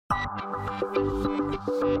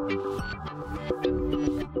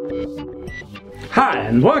Hi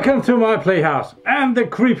and welcome to my playhouse and the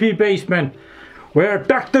creepy basement where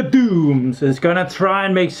Dr. Dooms is gonna try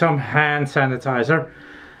and make some hand sanitizer,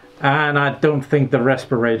 and I don't think the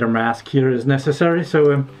respirator mask here is necessary,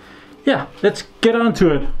 so yeah, let's get on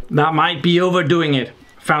to it. That might be overdoing it.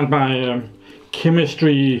 Found my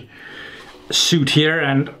chemistry suit here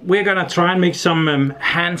and we're gonna try and make some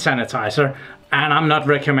hand sanitizer, and I'm not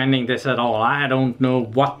recommending this at all. I don't know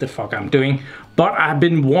what the fuck I'm doing, but I've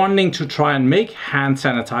been wanting to try and make hand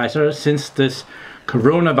sanitizer since this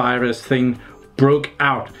coronavirus thing broke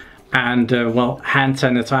out, and well, hand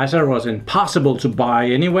sanitizer was impossible to buy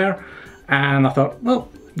anywhere, and I thought, well,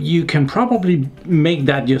 you can probably make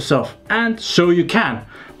that yourself, and so you can.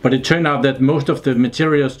 But it turned out that most of the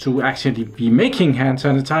materials to actually be making hand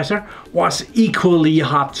sanitizer was equally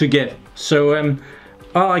hard to get. So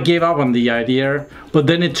I gave up on the idea, but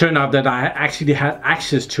then it turned out that I actually had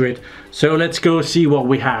access to it. So let's go see what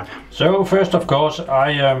we have. So first, of course,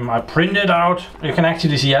 I printed out, you can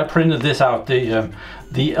actually see I printed this out, the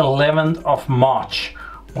 11th of March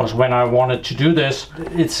was when I wanted to do this.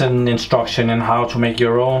 It's an instruction in how to make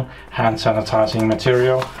your own hand sanitizing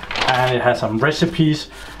material, and it has some recipes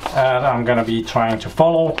that I'm gonna be trying to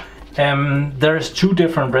follow. There's two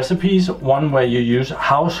different recipes, one where you use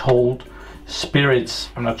household spirits,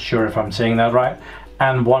 I'm not sure if I'm saying that right,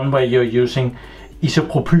 and one where you're using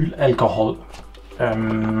isopropyl alcohol,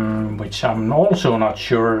 which I'm also not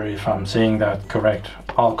sure if I'm saying that correct.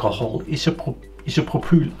 Alcohol,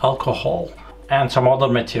 isopropyl alcohol, and some other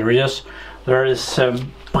materials. There is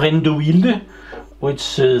brendoilde,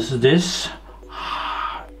 which is this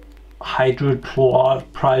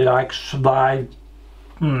hydroperoxide.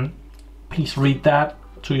 Please read that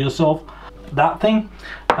to yourself, that thing.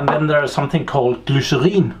 And then there's something called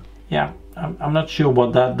glycerin. Yeah, I'm not sure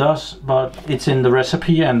what that does, but it's in the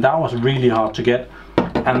recipe, and that was really hard to get.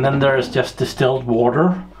 And then there is just distilled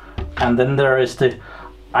water, and then there is the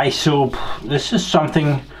this is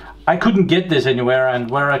something I couldn't get this anywhere, and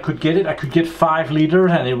where I could get it, I could get 5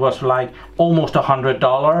 liters, and it was like almost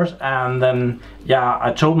 $100. And then yeah,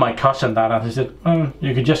 I told my cousin that, and he said,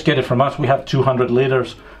 you could just get it from us, we have 200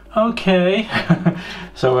 liters. Okay.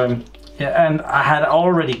 So yeah, and I had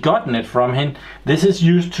already gotten it from him. This is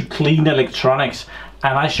used to clean electronics,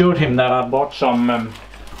 and I showed him that I bought some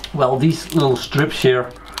well, these little strips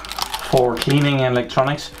here for cleaning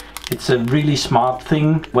electronics. It's a really smart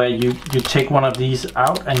thing where you take one of these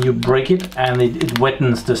out and you break it, and it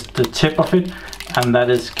wettens the tip of it, and that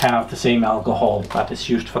is kind of the same alcohol that is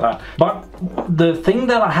used for that. But the thing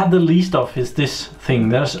that I have the least of is this thing.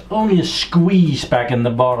 There's only a squeeze back in the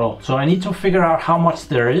bottle, so I need to figure out how much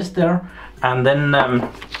there is there. And then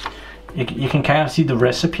you can kind of see the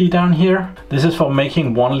recipe down here. This is for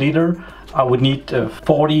making 1 liter. I would need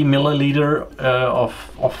 40 milliliter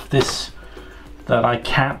of this that I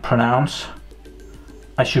can't pronounce.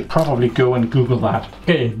 I should probably go and Google that.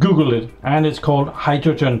 Okay, Google it, and it's called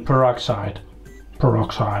hydrogen peroxide.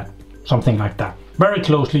 Peroxide, something like that. Very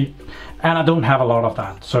closely, and I don't have a lot of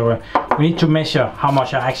that. So we need to measure how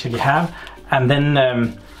much I actually have, and then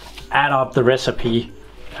add up the recipe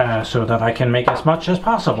so that I can make as much as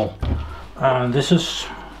possible. This is,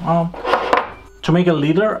 well, to make a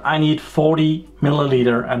liter I need 40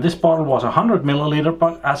 milliliter, and this bottle was 100 milliliter,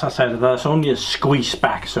 but as I said, there's only a squeeze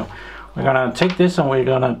back. So we're gonna take this and we're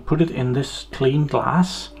gonna put it in this clean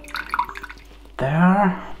glass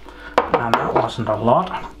there, and that wasn't a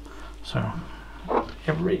lot, so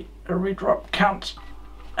every drop counts,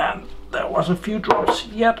 and there was a few drops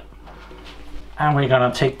yet. And we're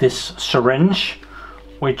gonna take this syringe,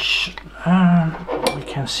 which we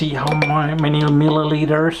can see how many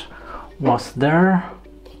milliliters was there.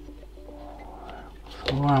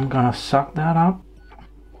 So I'm gonna suck that up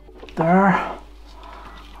there,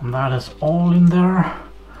 and that is all in there.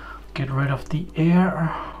 Get rid of the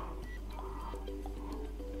air.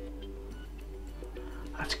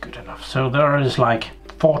 That's good enough. So there is like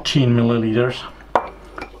 14 milliliters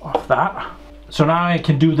of that. So now I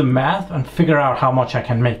can do the math and figure out how much I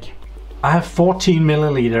can make. I have 14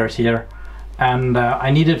 milliliters here, and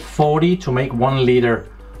I needed 40 to make 1 liter.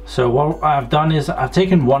 So what I've done is I've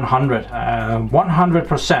taken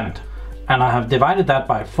 100%, and I have divided that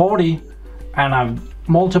by 40, and I've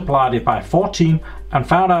multiplied it by 14, and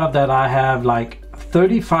found out that I have like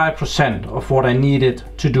 35% of what I needed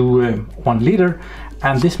to do 1 liter.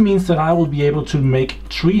 And this means that I will be able to make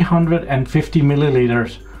 350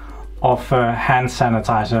 milliliters of hand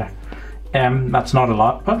sanitizer. That's not a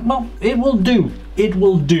lot, but well, it will do. It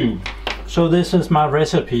will do. So this is my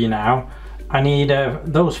recipe now. I need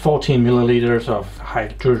those 14 milliliters of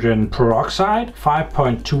hydrogen peroxide,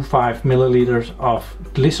 5.25 milliliters of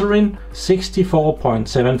glycerin,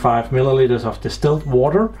 64.75 milliliters of distilled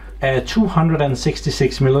water,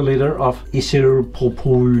 266 milliliter of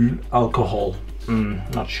isopropyl alcohol.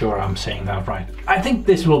 Not sure I'm saying that right. I think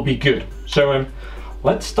this will be good. So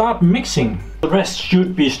let's start mixing. The rest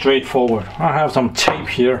should be straightforward. I have some tape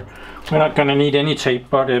here. We're not gonna need any tape,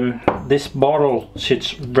 but this bottle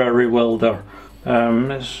sits very well there.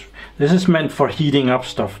 This is meant for heating up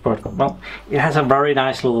stuff, but well, it has a very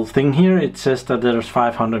nice little thing here. It says that there's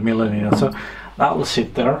 500 milliliters, so that will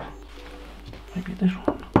sit there. Maybe this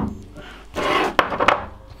one.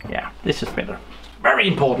 Yeah, this is better. Very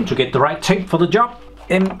important to get the right tape for the job.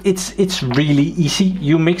 It's really easy.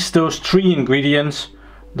 You mix those 3 ingredients,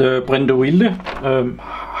 the brendoilde,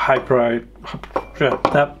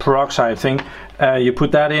 that peroxide thing, you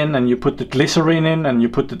put that in, and you put the glycerin in, and you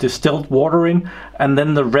put the distilled water in, and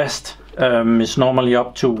then the rest is normally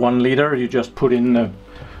up to 1 liter. You just put in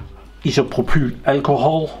isopropyl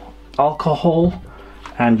alcohol,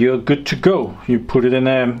 and you're good to go. You put it in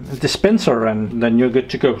a dispenser, and then you're good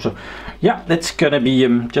to go. So yeah, that's gonna be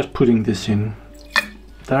just putting this in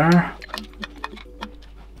there.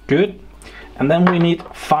 Good. And then we need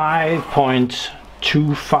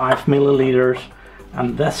 5.25 milliliters,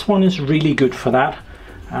 and this one is really good for that.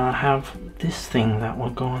 I have this thing that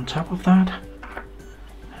will go on top of that,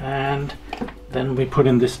 and then we put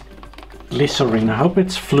in this glycerin. I hope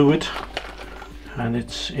it's fluid and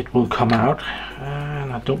it will come out,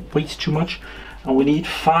 and I don't waste too much. And we need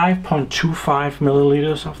 5.25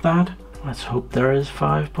 milliliters of that. Let's hope there is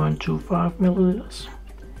 5.25 milliliters.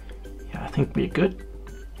 Yeah, I think we're good.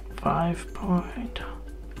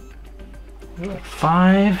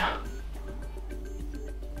 5.5.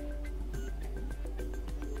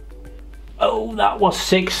 Oh, that was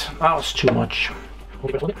 6. That was too much.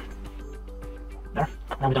 There. Now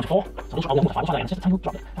we're down to 4.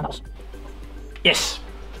 Yes,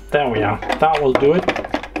 there we are. That will do it.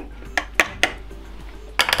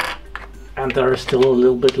 And there is still a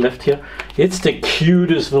little bit left here. It's the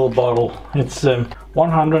cutest little bottle. It's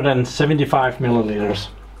 175 milliliters.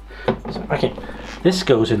 So, okay, this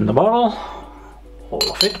goes in the bottle. All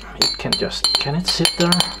of it. Can it sit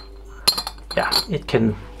there? Yeah, it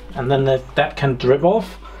can. And then that can drip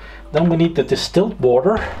off. Then we need the distilled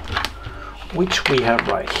water, which we have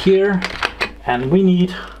right here, and we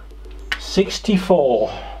need 64.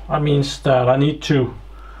 That means that I need to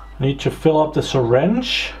fill up the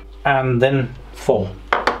syringe and then 4.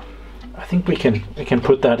 I think we can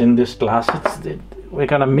put that in this glass. We're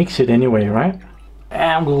gonna mix it anyway, right?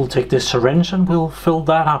 And we'll take this syringe and we'll fill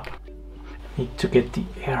that up. Need to get the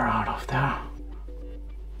air out of there.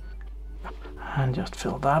 And just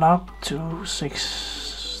fill that up to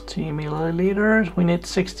 60 milliliters. We need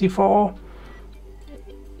 64.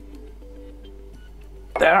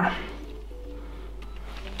 There.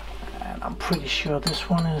 And I'm pretty sure this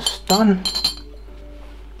one is done.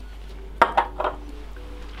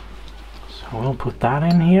 So we'll put that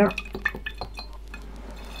in here.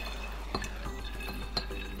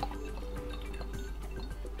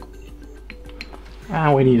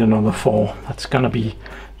 And we need another 4. That's gonna be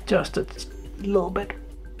just a little bit.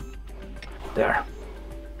 There.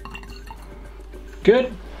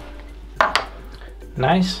 Good.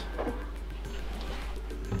 Nice.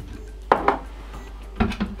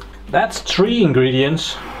 That's 3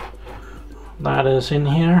 ingredients that is in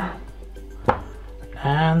here.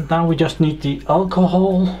 And now we just need the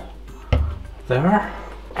alcohol there.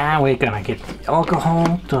 And we're gonna get the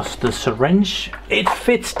alcohol, just the syringe. It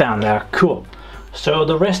fits down there, cool. So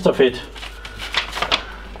the rest of it,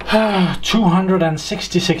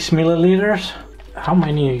 266 milliliters. How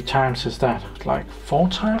many times is that? Like 4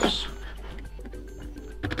 times?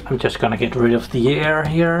 I'm just gonna get rid of the air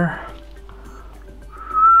here.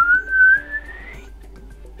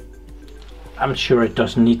 I'm sure it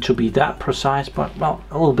doesn't need to be that precise, but well,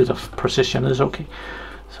 a little bit of precision is okay.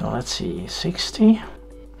 So let's see, 60.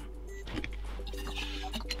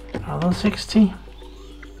 Another 60.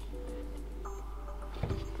 So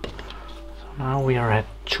now we are at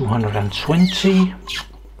 220.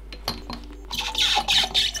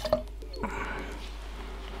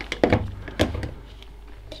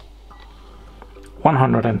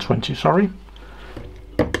 $120, sorry.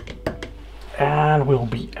 And we'll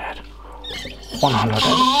be at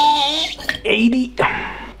 180.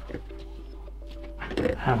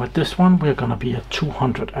 And with this one we're gonna be at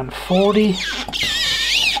 240.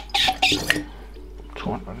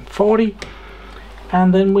 240.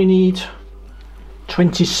 And then we need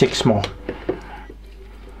 26 more.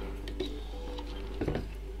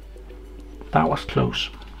 that was close.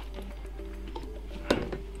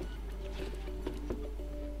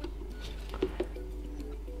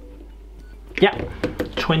 Yeah,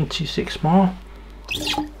 26 more.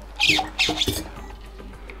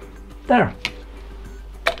 There.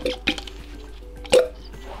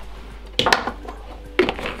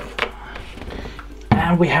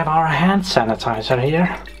 And we have our hand sanitizer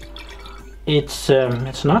here. It's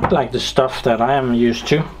not like the stuff that I am used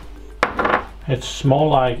to. It's more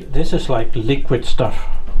like, this is like liquid stuff.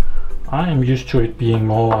 I am used to it being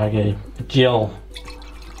more like a gel.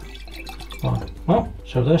 Well,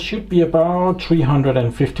 so there should be about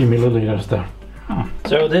 350 milliliters there.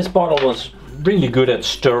 So this bottle was really good at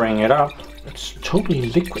stirring it up. It's totally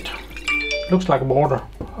liquid. Looks like water.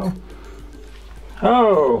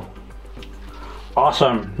 Oh,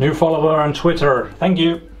 awesome! New follower on Twitter. Thank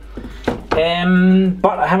you.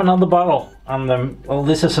 But I have another bottle. And well,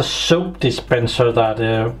 this is a soap dispenser that,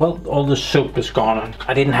 well, all the soap is gone.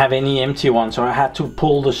 I didn't have any empty one, so I had to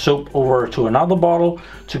pull the soap over to another bottle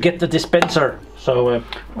to get the dispenser. So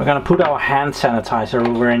we're gonna put our hand sanitizer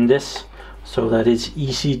over in this, so that it's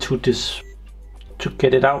easy to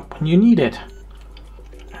get it out when you need it,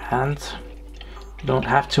 and you don't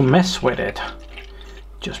have to mess with it.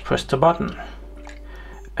 Just press the button.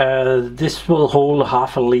 This will hold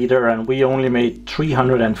half a liter, and we only made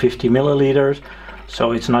 350 milliliters,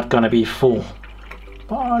 so it's not gonna be full,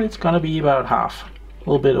 but it's gonna be about half, a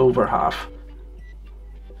little bit over half.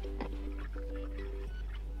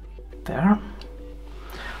 There.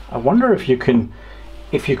 I wonder if you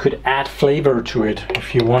could add flavor to it,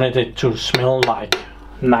 if you wanted it to smell like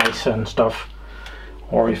nice and stuff,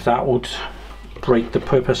 or if that would break the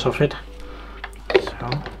purpose of it. So,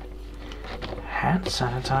 hand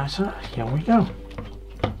sanitizer, here we go.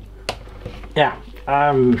 Yeah,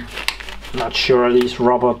 I'm not sure these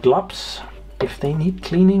rubber gloves, if they need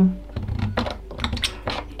cleaning.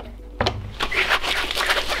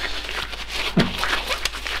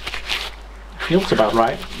 Feels about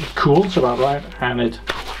right, it cools about right, and it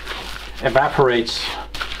evaporates.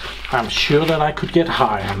 I'm sure that I could get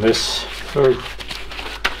high on this.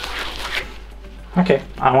 Okay,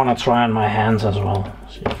 I want to try on my hands as well.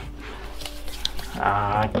 See if,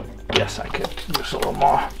 I guess I could use a little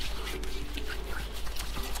more.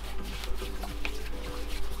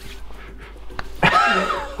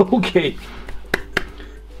 Okay.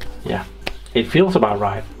 Yeah, it feels about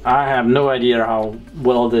right. I have no idea how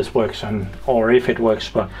well this works or if it works,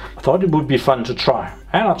 but I thought it would be fun to try,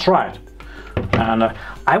 and I tried. And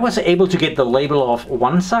I was able to get the label off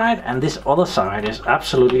one side, and this other side is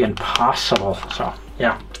absolutely impossible. So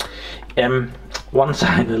yeah, one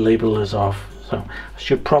side the label is off, so I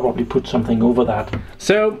should probably put something over that.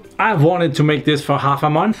 So I've wanted to make this for half a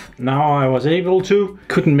month. Now I was able to.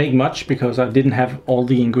 Couldn't make much because I didn't have all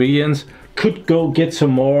the ingredients. Could go get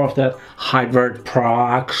some more of that hybrid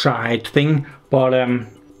peroxide thing, but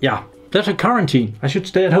yeah, there's a quarantine. I should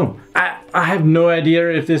stay at home. I have no idea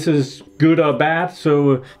if this is good or bad,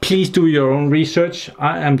 so please do your own research.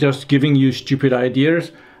 I am just giving you stupid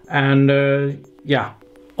ideas, and yeah.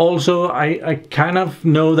 Also, I kind of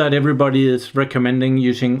know that everybody is recommending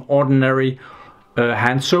using ordinary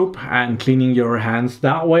hand soap and cleaning your hands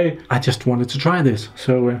that way. I just wanted to try this.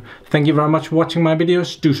 So thank you very much for watching my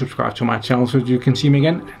videos. Do subscribe to my channel so you can see me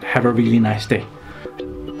again, and have a really nice day.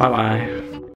 Bye bye.